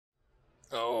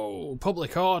Oh,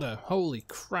 public order. Holy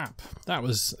crap. That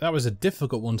was a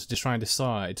difficult one to try and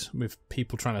decide with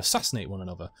people trying to assassinate one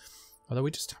another. Although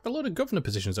we just have a lot of governor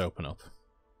positions open up.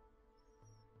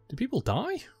 Did people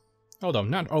die? Hold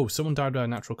on. Oh, someone died by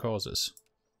natural causes.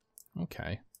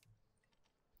 Okay.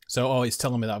 So, oh, it's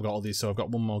telling me that I've got all these, so I've got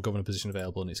one more governor position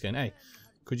available, and it's going, hey,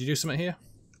 could you do something here?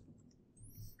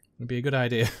 Would be a good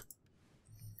idea.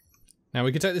 Now,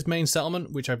 we can take this main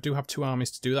settlement, which I do have 2 armies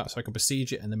to do that, so I can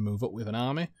besiege it and then move up with an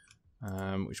army,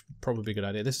 which would probably be a good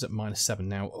idea. This is at -7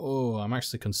 now. Oh, I'm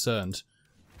actually concerned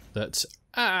that...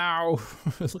 Ow!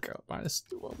 Look at minus...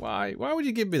 Why? Why would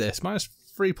you give me this?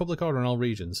 -3 public order in all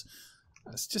regions.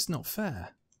 That's just not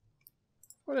fair.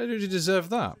 What did I do to deserve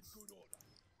that?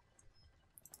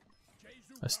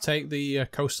 Let's take the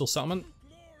coastal settlement.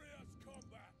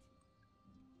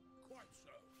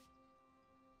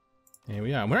 Here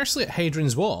we are. And we're actually at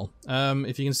Hadrian's Wall.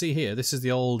 If you can see here, this is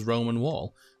the old Roman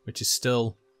wall, which is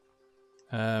still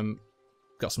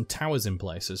got some towers in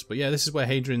places. But yeah, this is where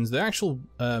Hadrian's... The actual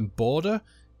border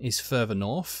is further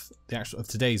north. The actual of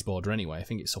today's border, anyway. I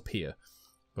think it's up here.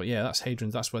 But yeah, that's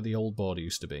Hadrian's. That's where the old border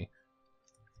used to be.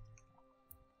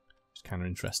 It's kind of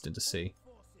interesting to see.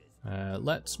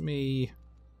 Let me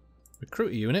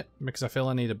recruit a unit, because I feel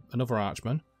I need another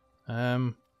archman.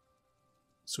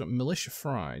 So we've got Militia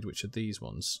Fried, which are these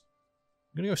ones.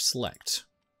 I'm going to go Select.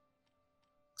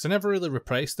 Because I never really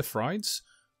replaced the Frieds.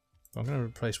 I'm going to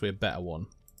replace with a better one.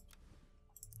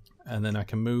 And then I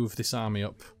can move this army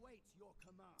up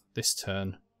this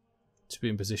turn to be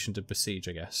in position to besiege,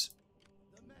 I guess.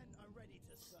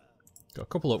 Got a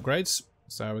couple upgrades.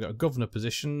 So we've got a governor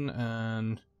position,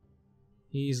 and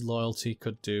his loyalty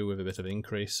could do with a bit of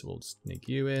increase. We'll sneak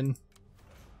you in.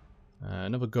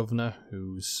 Another governor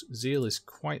whose zeal is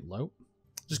quite low.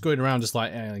 Just going around just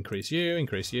like, increase you,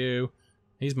 increase you.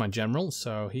 He's my general,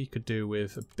 so he could do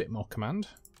with a bit more command.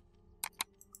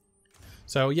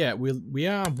 So yeah, we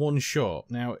are 1 short.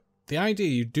 Now, the idea,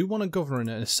 you do want to govern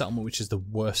in a settlement which is the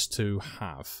worst to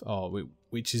have, or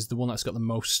which is the one that's got the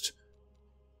most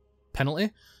penalty.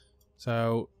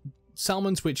 So,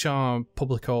 settlements which are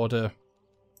public order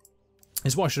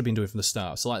is what I should have been doing from the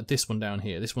start. So like this one down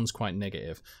here, this one's quite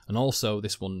negative. And also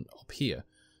this one up here.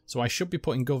 So I should be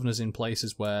putting governors in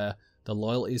places where the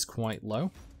loyalty is quite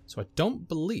low. So I don't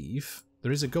believe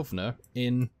there is a governor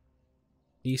in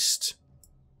East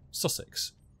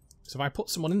Sussex. So if I put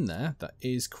someone in there that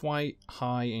is quite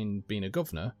high in being a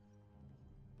governor,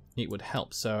 it would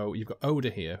help. So you've got Oda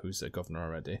here, who's a governor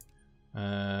already.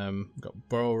 We've got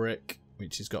Boric,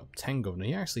 which has got 10 governor.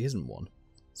 He actually isn't one.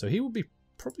 So he would be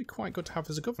probably quite good to have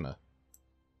as a governor.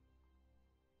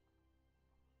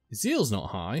 His zeal's not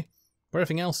high, but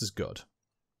everything else is good.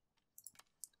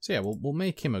 So yeah, we'll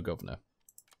make him a governor.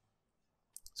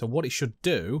 So what it should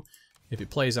do, if it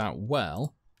plays out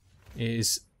well,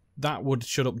 is that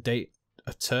should update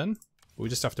a turn. But we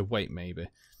just have to wait, maybe.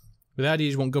 But the idea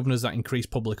is you want governors that increase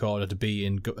public order to be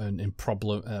in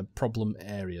problem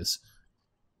areas.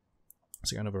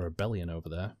 So got another rebellion over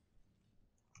there.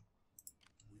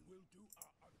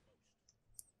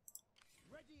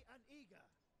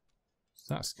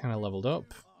 So that's kind of leveled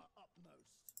up.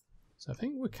 So I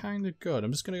think we're kind of good.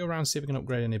 I'm just going to go around and see if we can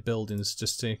upgrade any buildings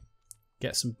just to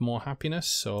get some more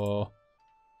happiness, or...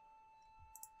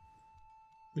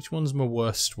 Which one's my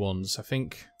worst ones? I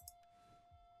think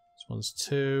this one's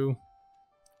 2.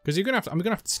 Because I'm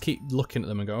gonna have to keep looking at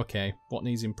them and go, okay, what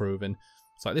needs improving?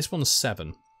 It's like this one's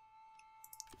 7.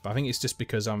 But I think it's just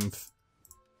because But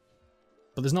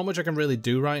there's not much I can really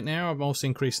do right now. I'm also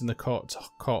increasing the court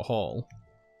hall.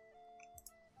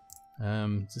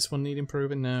 Does this one need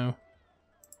improving? No.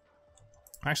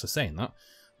 I'm actually saying that.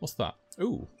 What's that?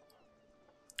 Ooh.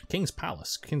 King's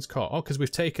Palace. King's Court. Oh, because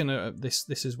we've taken this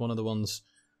is one of the ones.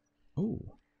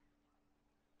 Ooh.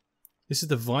 This is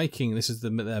the Viking. This is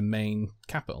their main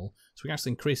capital. So we can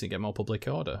actually increase it and get more public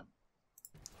order.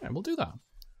 Yeah, we'll do that.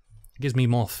 It gives me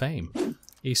more fame.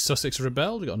 East Sussex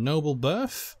rebelled. We've got a noble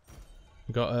birth.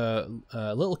 We've got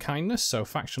a little kindness. So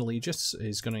faction allegiance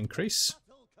is going to increase.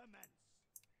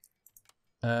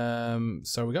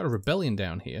 So we got a rebellion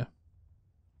down here.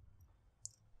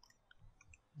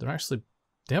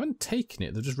 They haven't taken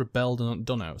it, they've just rebelled and not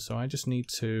done out, so I just need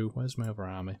to... Where's my other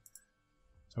army?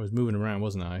 So I was moving around,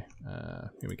 wasn't I?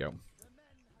 Here we go.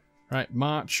 Right,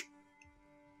 march.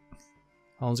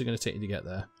 How long is it going to take you to get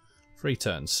there? 3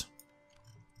 turns.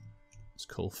 It's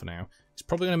cool for now. It's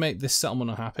probably going to make this settlement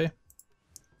unhappy.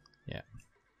 Yeah.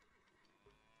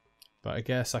 But I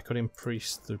guess I could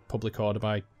increase the public order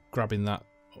by grabbing that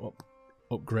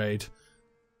upgrade.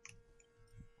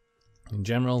 In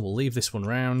general, we'll leave this one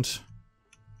round.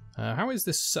 How is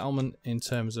this settlement in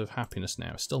terms of happiness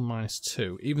now? It's still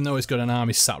 -2, even though it's got an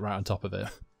army sat right on top of it.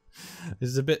 This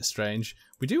is a bit strange.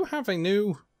 We do have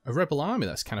a rebel army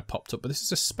that's kind of popped up, but this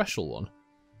is a special one.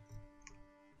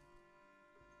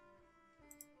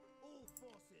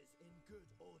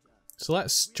 So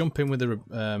let's jump in with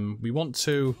the... we want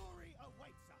to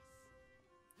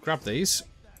grab these,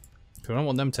 because I don't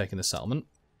want them taking the settlement.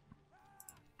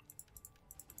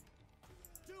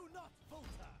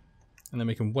 And then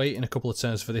we can wait in a couple of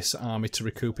turns for this army to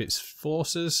recoup its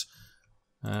forces.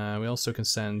 We also can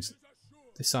send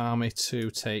this army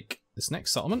to take this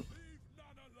next settlement.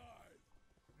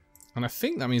 And I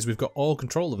think that means we've got all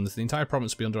control of them. The entire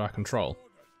province will be under our control.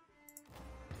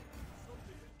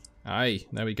 Aye,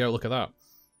 there we go, look at that.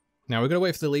 Now we're going to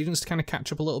wait for the legions to kind of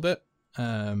catch up a little bit.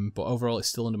 But overall it's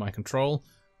still under my control.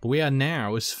 But we are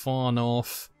now as far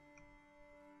north...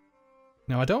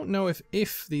 Now I don't know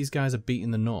if these guys are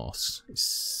beating the Norse.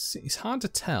 It's hard to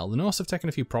tell. The Norse have taken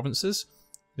a few provinces,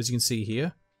 as you can see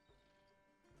here.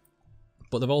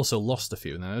 But they've also lost a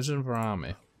few. Now there's another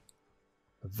army.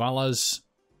 Valhalla's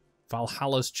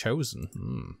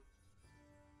chosen.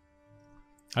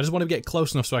 I just want to get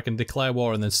close enough so I can declare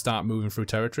war and then start moving through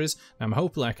territories. And I'm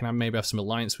hoping I can maybe have some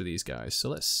alliance with these guys. So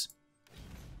let's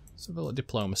have a little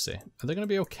diplomacy. Are they going to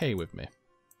be okay with me?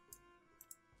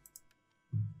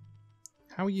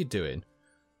 How are you doing?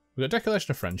 We've got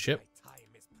Declaration of Friendship.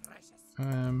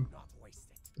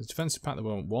 There's Defensive Pact they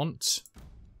won't want.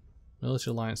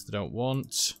 Military Alliance they don't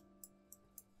want.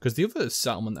 Because the other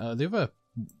settlement, the other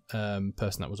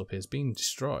person that was up here has been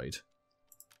destroyed.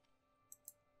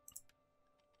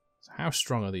 So how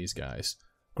strong are these guys?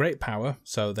 Great power,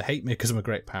 so they hate me because I'm a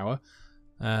great power.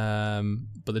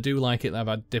 But they do like it that I've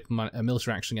had a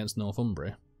military action against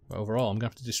Northumbria. But overall, I'm going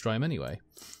to have to destroy them anyway.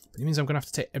 But it means I'm going to have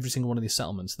to take every single one of these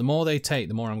settlements. The more they take,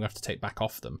 the more I'm going to have to take back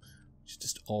off them. Which is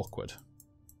just awkward.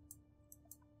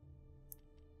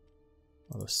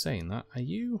 Well, I was saying that. Are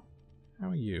you... How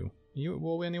are you? Are you at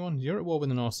war with anyone? You're at war with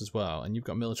the Norse as well. And you've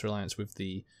got military alliance with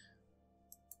the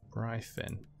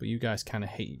Bryfin. But you guys kind of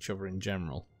hate each other in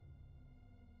general.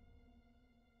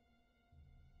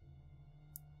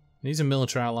 And he's a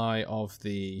military ally of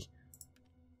the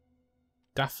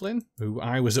Daflin, who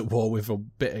I was at war with a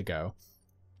bit ago.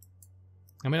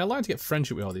 I mean, I'd like to get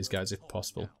friendship with all these guys if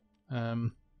possible.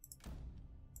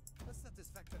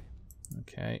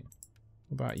 Okay.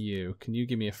 What about you? Can you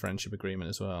give me a friendship agreement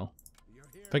as well?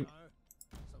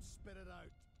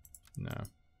 No.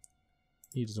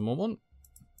 He doesn't want one.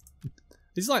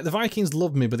 It's like the Vikings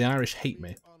love me, but the Irish hate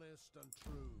me.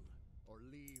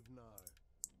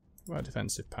 What about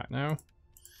Defensive Pact now?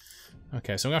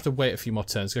 Okay, so I'm going to have to wait a few more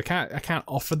turns. I can't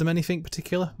offer them anything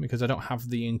particular because I don't have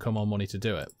the income or money to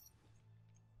do it.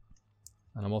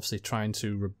 And I'm obviously trying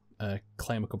to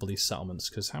claim a couple of these settlements,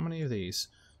 because how many of these?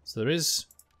 So there is,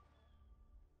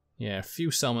 yeah, a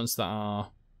few settlements that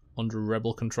are under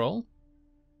rebel control.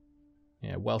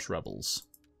 Yeah, Welsh rebels.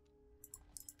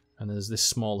 And there's this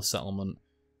smaller settlement.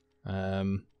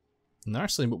 And they're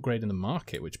actually upgrading the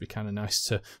market, which would be kind of nice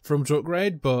for them to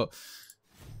upgrade, but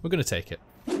we're going to take it.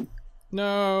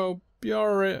 No,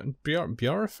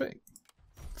 Bjorrific?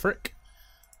 Frick.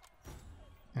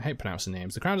 I hate pronouncing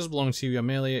names. The crown does belong to you. You're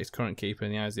merely its current keeper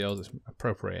in the eyes of the elders.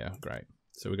 Appropriator. Great.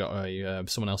 So we got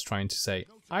someone else trying to say,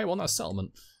 I want that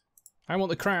settlement. I want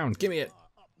the crown. Give me it.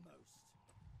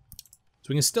 So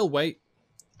we can still wait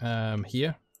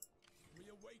here.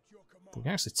 But we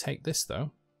can actually take this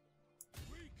though.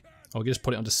 Or we can just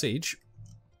put it under siege.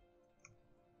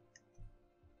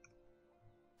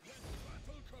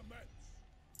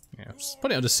 Yeah, just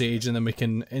put it under siege and then we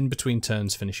can, in between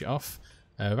turns, finish it off.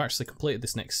 We've actually completed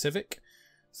this next civic,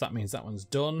 so that means that one's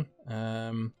done. We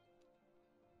can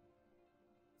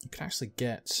actually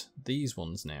get these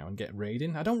ones now and get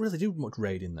raiding. I don't really do much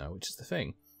raiding though, which is the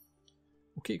thing.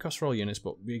 We'll keep costs for all units,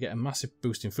 but we get a massive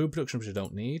boost in food production, which I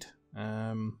don't need.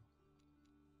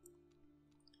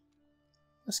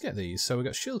 Let's get these. So we've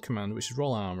got Shield Command, which is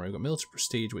Roll Armour. We've got Military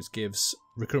Prestige, which gives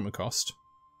recruitment cost.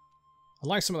 I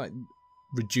like something that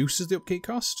reduces the upkeep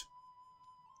cost.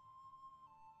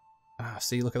 Ah,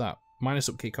 see, look at that. Minus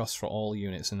upkeep costs for all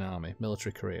units in an army.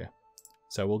 Military career.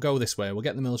 So we'll go this way. We'll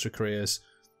get the military careers,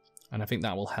 and I think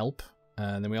that will help.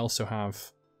 And then we also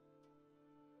have...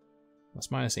 That's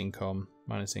minus income,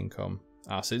 minus income.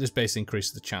 Ah, so it just basically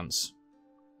increases the chance.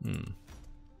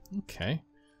 Okay.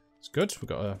 It's good. We've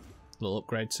got a little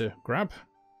upgrade to grab.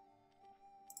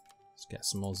 Let's get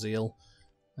some more zeal.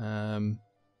 The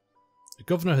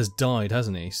governor has died,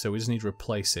 hasn't he? So we just need to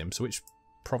replace him. So which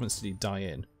province did he die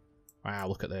in? Wow,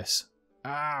 look at this.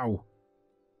 Ow!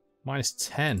 Minus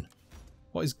 10.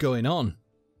 What is going on?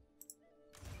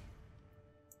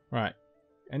 Right.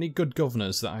 Any good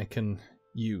governors that I can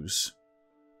use?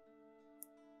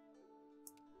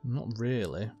 Not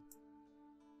really.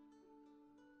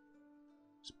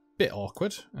 It's a bit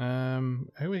awkward. Who are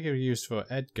we going to use for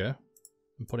Edgar?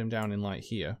 And put him down in like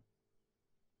here.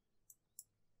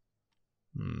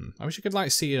 I wish I could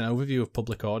like see an overview of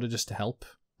public order just to help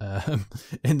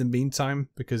in the meantime,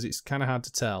 because it's kind of hard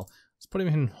to tell. Let's put him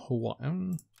in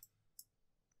Hawaii.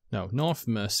 No, North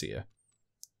Mercia.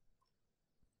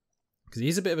 Because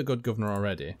he's a bit of a good governor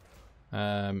already.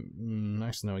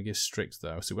 Actually, no, he is strict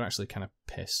though, so we're actually kind of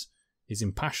piss. He's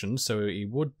impassioned, so he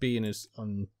would be in his...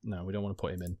 no, we don't want to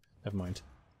put him in. Never mind.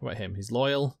 What about him? He's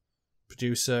loyal,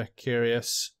 producer,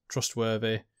 curious,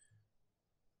 trustworthy.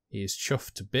 He is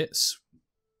chuffed to bits.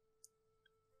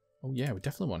 Oh yeah, we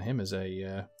definitely want him as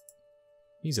a...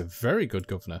 he's a very good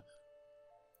governor.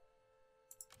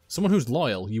 Someone who's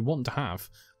loyal, you want to have.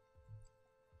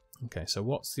 Okay, so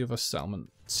what's the other settlement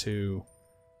to...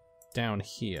 down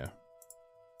here?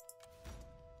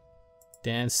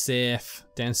 Dan Safe.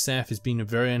 Dan Safe has been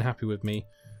very unhappy with me.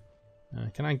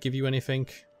 Can I give you anything?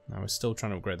 No, we're still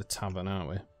trying to upgrade the tavern, aren't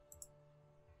we?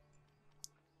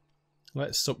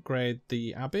 Let's upgrade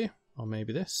the abbey, or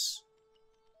maybe this.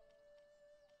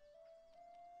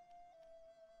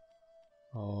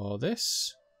 Or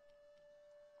this.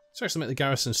 Let's actually make the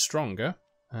garrison stronger.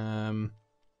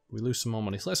 We lose some more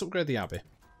money, so let's upgrade the abbey.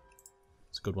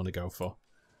 It's a good one to go for.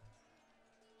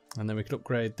 And then we could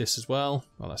upgrade this as well.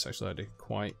 Well, that's actually already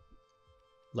quite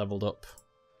leveled up.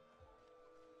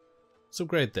 Let's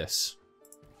upgrade this.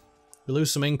 We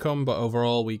lose some income, but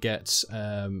overall we get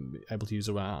able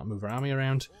to move our army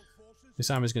around. This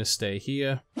army is going to stay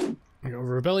here. We got a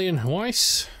rebellion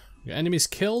twice. We got enemies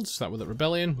killed, so that was a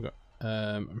rebellion. We got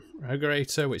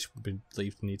Regulator, which we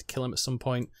believe we need to kill him at some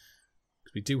point.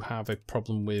 Because we do have a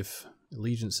problem with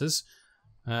allegiances.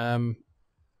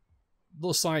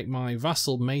 Looks like my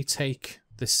vassal may take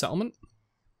this settlement.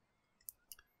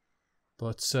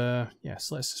 But, yeah,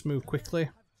 so let's just move quickly.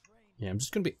 Yeah, I'm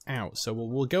just going to be out, so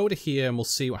we'll go to here and we'll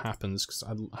see what happens, because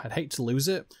I'd hate to lose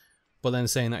it, but then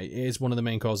saying that it is one of the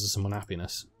main causes of some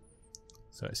unhappiness.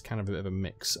 So it's kind of a bit of a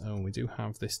mix. Oh, we do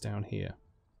have this down here.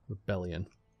 Rebellion.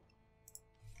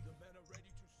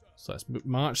 So let's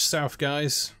march south,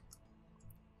 guys.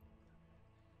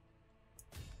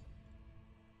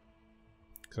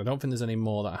 Because I don't think there's any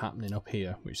more that are happening up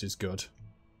here, which is good.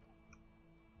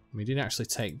 We did actually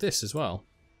take this as well.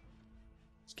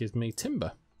 This gives me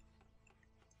timber.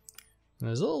 And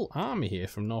there's a little army here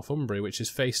from Northumbria, which is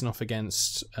facing off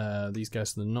against these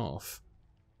guys to the north.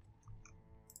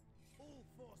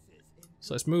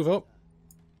 So let's move up.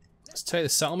 Let's take the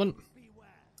settlement.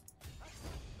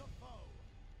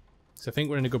 So I think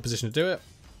we're in a good position to do it.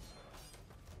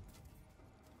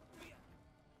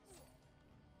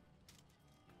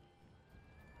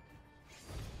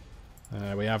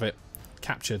 There we have it.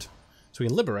 Captured. So we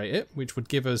can liberate it, which would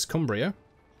give us Cumbria.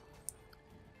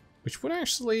 Which would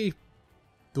actually...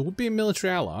 There would be a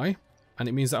military ally, and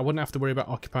it means that I wouldn't have to worry about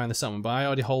occupying the settlement, but I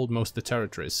already hold most of the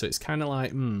territories, so it's kind of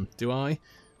like, do I?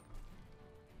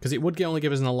 Because it would only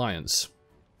give us an alliance,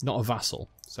 not a vassal,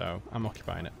 so I'm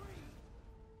occupying it.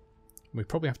 We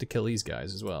probably have to kill these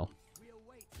guys as well.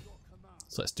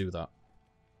 So let's do that.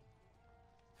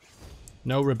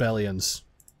 No rebellions.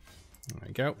 There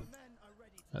we go.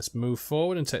 Let's move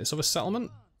forward and take this other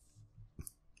settlement.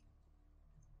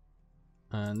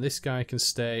 And this guy can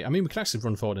stay. I mean, we can actually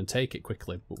run forward and take it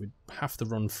quickly, but we'd have to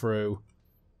run through.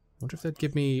 I wonder if they'd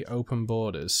give me open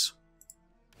borders.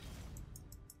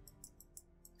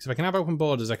 So if I can have open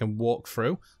borders, I can walk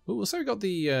through. Ooh, so we got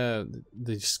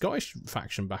the Scottish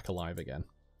faction back alive again.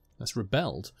 That's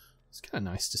rebelled. It's kind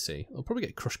of nice to see. They'll probably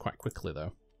get crushed quite quickly,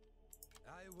 though.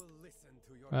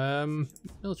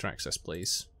 Military access,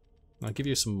 please. I'll give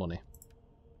you some money.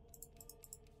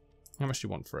 How much do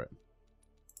you want for it?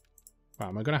 Wow,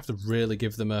 am I going to have to really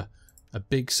give them a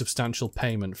big substantial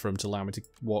payment for them to allow me to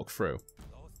walk through?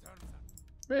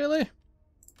 Really?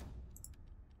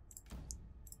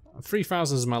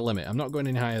 3,000 is my limit. I'm not going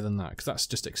any higher than that, because that's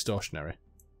just extortionary.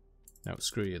 No,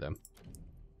 screw you then.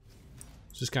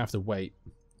 Just going to have to wait.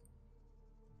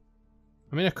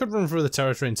 I mean, I could run through the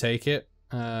territory and take it,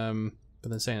 but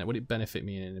then saying that, would it benefit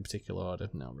me in any particular order?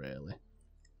 Not really.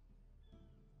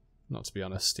 Not to be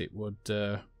honest, it would...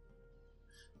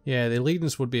 Yeah, the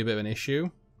allegiance would be a bit of an issue.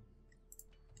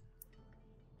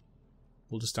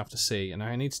 We'll just have to see. And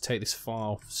I need to take this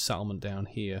far settlement down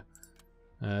here.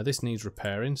 This needs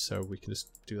repairing, so we can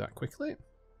just do that quickly.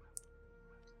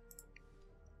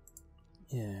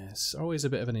 Yes, always a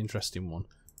bit of an interesting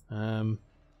one.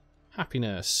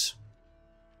 Happiness.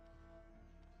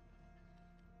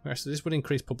 Actually, this would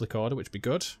increase public order, which would be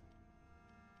good.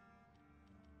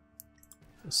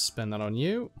 Let's spend that on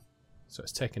you. So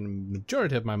it's taking the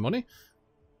majority of my money.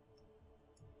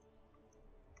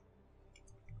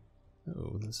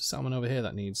 Oh, there's a settlement over here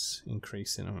that needs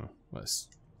increasing. Oh, well, it's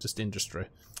just industry.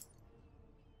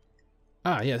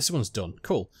 Ah, yeah, this one's done.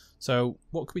 Cool. So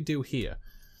what could we do here?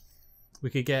 We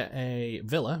could get a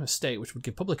villa, estate, which would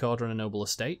give public order and a noble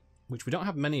estate, which we don't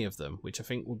have many of them, which I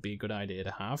think would be a good idea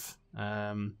to have.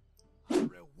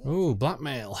 Ooh,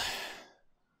 blackmail.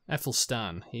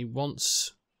 Ethelstan. He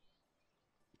wants...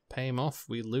 Pay him off.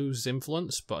 We lose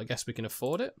influence, but I guess we can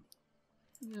afford it.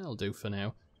 Yeah, I'll do for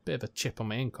now. Bit of a chip on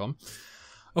my income.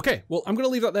 Okay, well, I'm going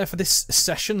to leave that there for this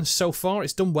session. So far,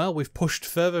 it's done well. We've pushed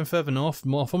further and further north.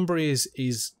 Northumbria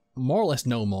is more or less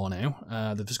no more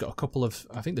now. They've just got a couple of...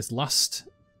 I think this last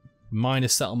minor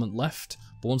settlement left.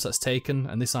 But once that's taken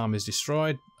and this army is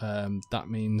destroyed, that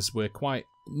means we're quite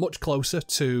much closer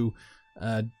to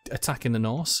attacking the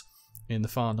Norse in the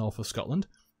far north of Scotland.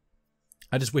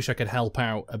 I just wish I could help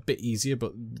out a bit easier,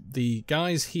 but the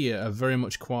guys here are very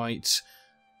much quite...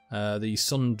 the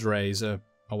Sundrays, or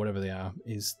whatever they are,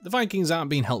 is the Vikings aren't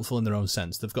being helpful in their own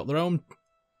sense. They've got their own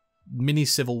mini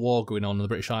civil war going on in the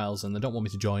British Isles, and they don't want me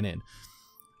to join in.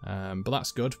 But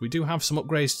that's good. We do have some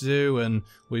upgrades to do, and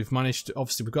we've managed to...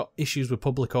 Obviously, we've got issues with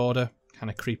public order kind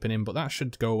of creeping in, but that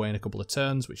should go away in a couple of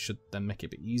turns, which should then make it a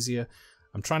bit easier.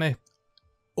 I'm trying to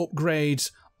upgrade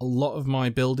a lot of my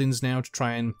buildings now to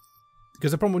try and...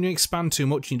 Because the problem when you expand too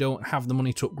much and you don't have the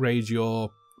money to upgrade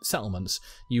your settlements,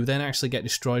 you then actually get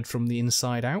destroyed from the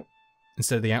inside out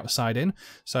instead of the outside in.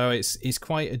 So it's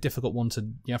quite a difficult one to...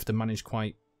 You have to manage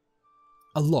quite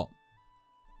a lot.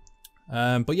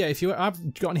 But yeah, if you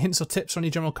have got any hints or tips or any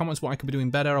general comments what I could be doing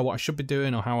better or what I should be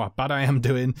doing or how bad I am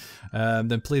doing,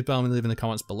 then please by all means leave in the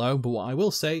comments below. But what I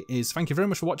will say is thank you very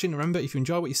much for watching. Remember, if you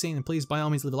enjoy what you're seeing, then please by all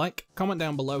means leave a like, comment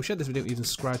down below, share this video, even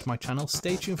subscribe to my channel.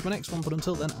 Stay tuned for my next one, but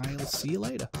until then, I'll see you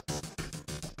later.